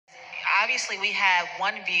obviously we have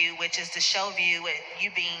one view, which is the show view, with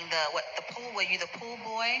you being the pool, were you the pool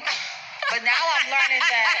boy? But now I'm learning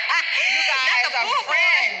that you guys are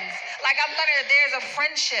friends. Like, I'm learning that there's a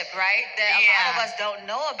friendship, right? That a lot of us don't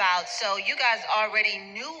know about. So you guys already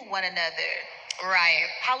knew one another. Right.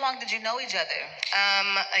 How long did you know each other?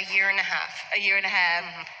 A year and a half. A year and a half.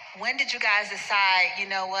 Mm-hmm. When did you guys decide,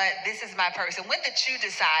 you know what, this is my person? When did you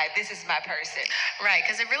decide this is my person? Right,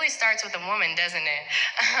 because it really starts with a woman, doesn't it?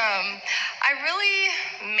 I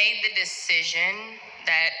really made the decision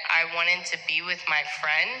that I wanted to be with my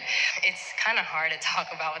friend. It's kind of hard to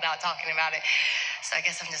talk about without talking about it. So I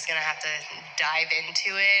guess I'm just going to have to dive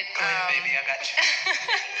into it. Go ahead, baby, I got you.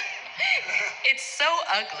 It's so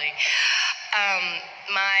ugly.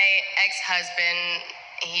 My ex-husband,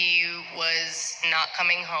 he was not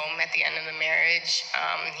coming home at the end of the marriage.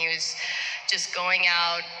 He was just going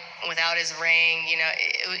out without his ring. You know,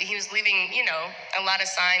 he was leaving, you know, a lot of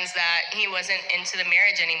signs that he wasn't into the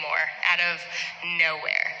marriage anymore out of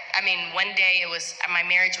nowhere. I mean, one day my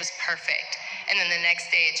marriage was perfect, and then the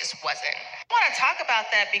next day it just wasn't. I want to talk about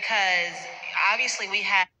that because obviously we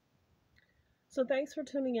have. So thanks for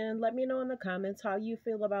tuning in. Let me know in the comments how you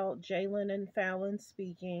feel about Jalyen and Falynn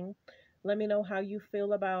speaking. Let me know how you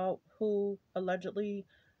feel about who allegedly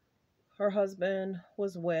her husband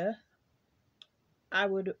was with.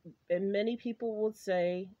 And many people would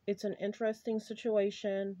say it's an interesting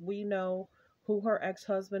situation. We know who her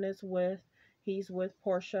ex-husband is with. He's with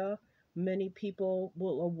Porsha. Many people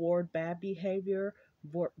will award bad behavior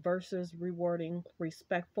versus rewarding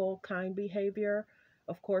respectful, kind behavior.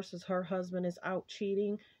 Of course, as her husband is out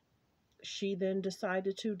cheating, she then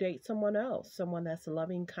decided to date someone else, someone that's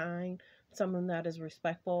loving, kind, someone that is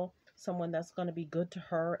respectful, someone that's going to be good to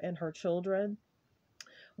her and her children.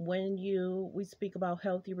 When we speak about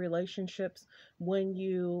healthy relationships, when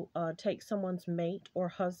you take someone's mate or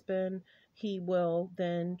husband, he will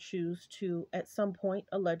then choose to, at some point,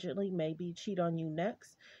 allegedly, maybe cheat on you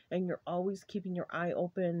next. And you're always keeping your eye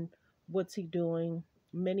open. What's he doing?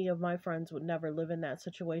 Many of my friends would never live in that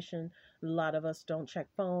situation. A lot of us don't check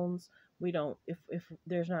phones. We don't, if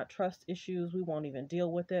there's not trust issues, we won't even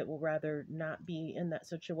deal with it. We'll rather not be in that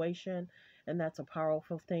situation. And that's a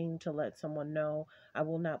powerful thing to let someone know. I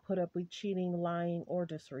will not put up with cheating, lying, or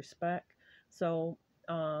disrespect. So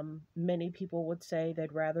many people would say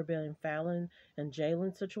they'd rather be in Falynn and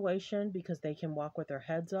Jalyen's situation because they can walk with their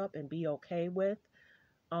heads up and be okay with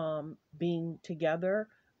being together.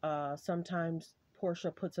 Sometimes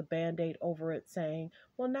Porsha puts a band-aid over it saying,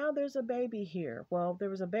 well, now there's a baby here. Well,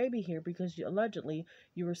 there was a baby here because allegedly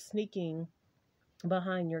you were sneaking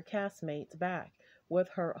behind your castmate's back with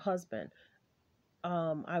her husband.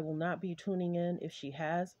 I will not be tuning in if she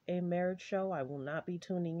has a marriage show. I will not be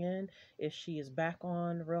tuning in if she is back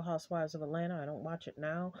on Real Housewives of Atlanta. I don't watch it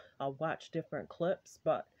now. I'll watch different clips,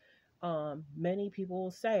 but many people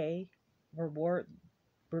will say reward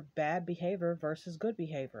bad behavior versus good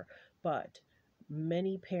behavior. But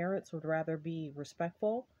many parents would rather be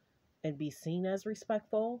respectful and be seen as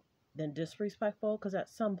respectful than disrespectful, because at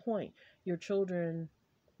some point your children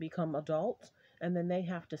become adults and then they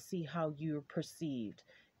have to see how you're perceived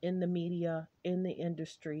in the media, in the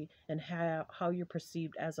industry, and how you're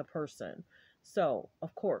perceived as a person. So,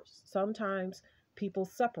 of course, sometimes people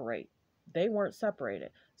separate. They weren't separated.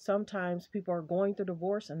 Sometimes people are going through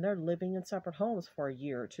divorce and they're living in separate homes for a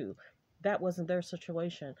year or two. That wasn't their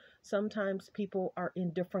situation. Sometimes people are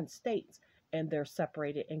in different states and they're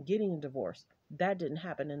separated and getting a divorce. That didn't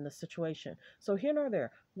happen in this situation. So here nor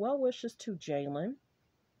there. Well wishes to Jalyen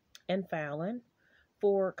and Falynn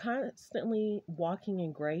for constantly walking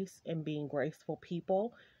in grace and being graceful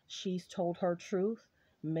people. She's told her truth.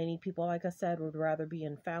 Many people, like I said, would rather be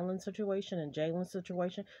in Falynn's situation and Jalyen's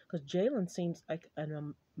situation, because Jalyen seems like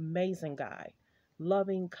an amazing guy.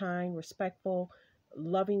 Loving, kind, respectful,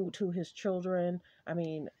 loving to his children. I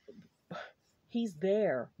mean, he's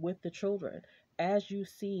there with the children. As you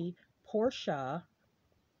see, Porsha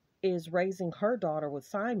is raising her daughter with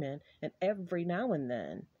Simon, and every now and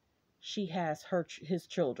then she has his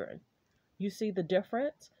children. You see the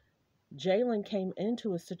difference? Jalyen came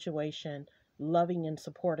into a situation loving and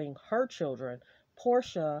supporting her children.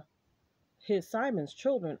 Porsha, Simon's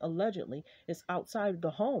children, allegedly, is outside of the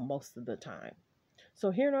home most of the time. So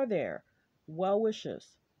here nor there, well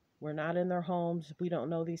wishes. We're not in their homes. We don't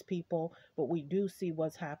know these people, but we do see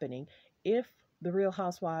what's happening. If the Real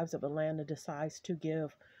Housewives of Atlanta decides to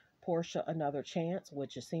give Porsha another chance,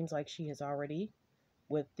 which it seems like she has already,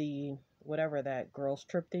 with the whatever that girls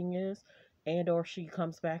trip thing is, and or she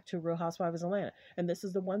comes back to Real Housewives of Atlanta. And this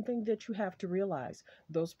is the one thing that you have to realize.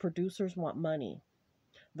 Those producers want money.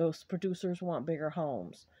 Those producers want bigger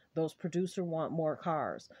homes. Those producers want more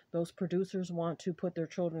cars. Those producers want to put their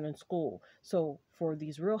children in school. So for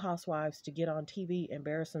these Real Housewives to get on TV,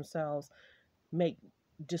 embarrass themselves, make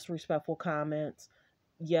disrespectful comments,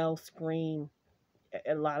 yell, scream.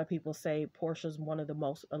 A lot of people say Porsha's one of the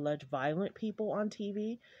most alleged violent people on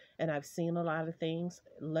TV, and I've seen a lot of things.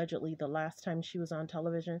 Allegedly, the last time she was on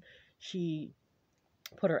television, she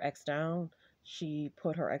put her ex down. She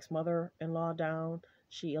put her ex mother in law down.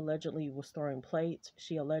 She allegedly was throwing plates.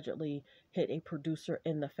 She allegedly hit a producer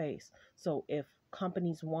in the face. So if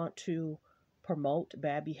companies want to promote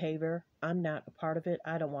bad behavior, I'm not a part of it.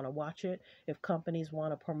 I don't want to watch it. If companies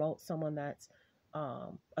want to promote someone that's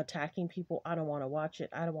attacking people, I don't want to watch it.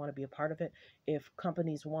 I don't want to be a part of it. If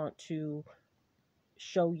companies want to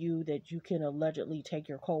show you that you can allegedly take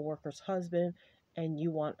your coworker's husband and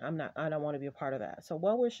I don't want to be a part of that. So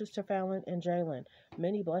well wishes to Falynn and Jalyen.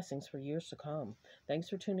 Many blessings for years to come. Thanks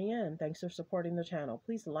for tuning in. Thanks for supporting the channel.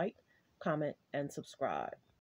 Please like, comment, and subscribe.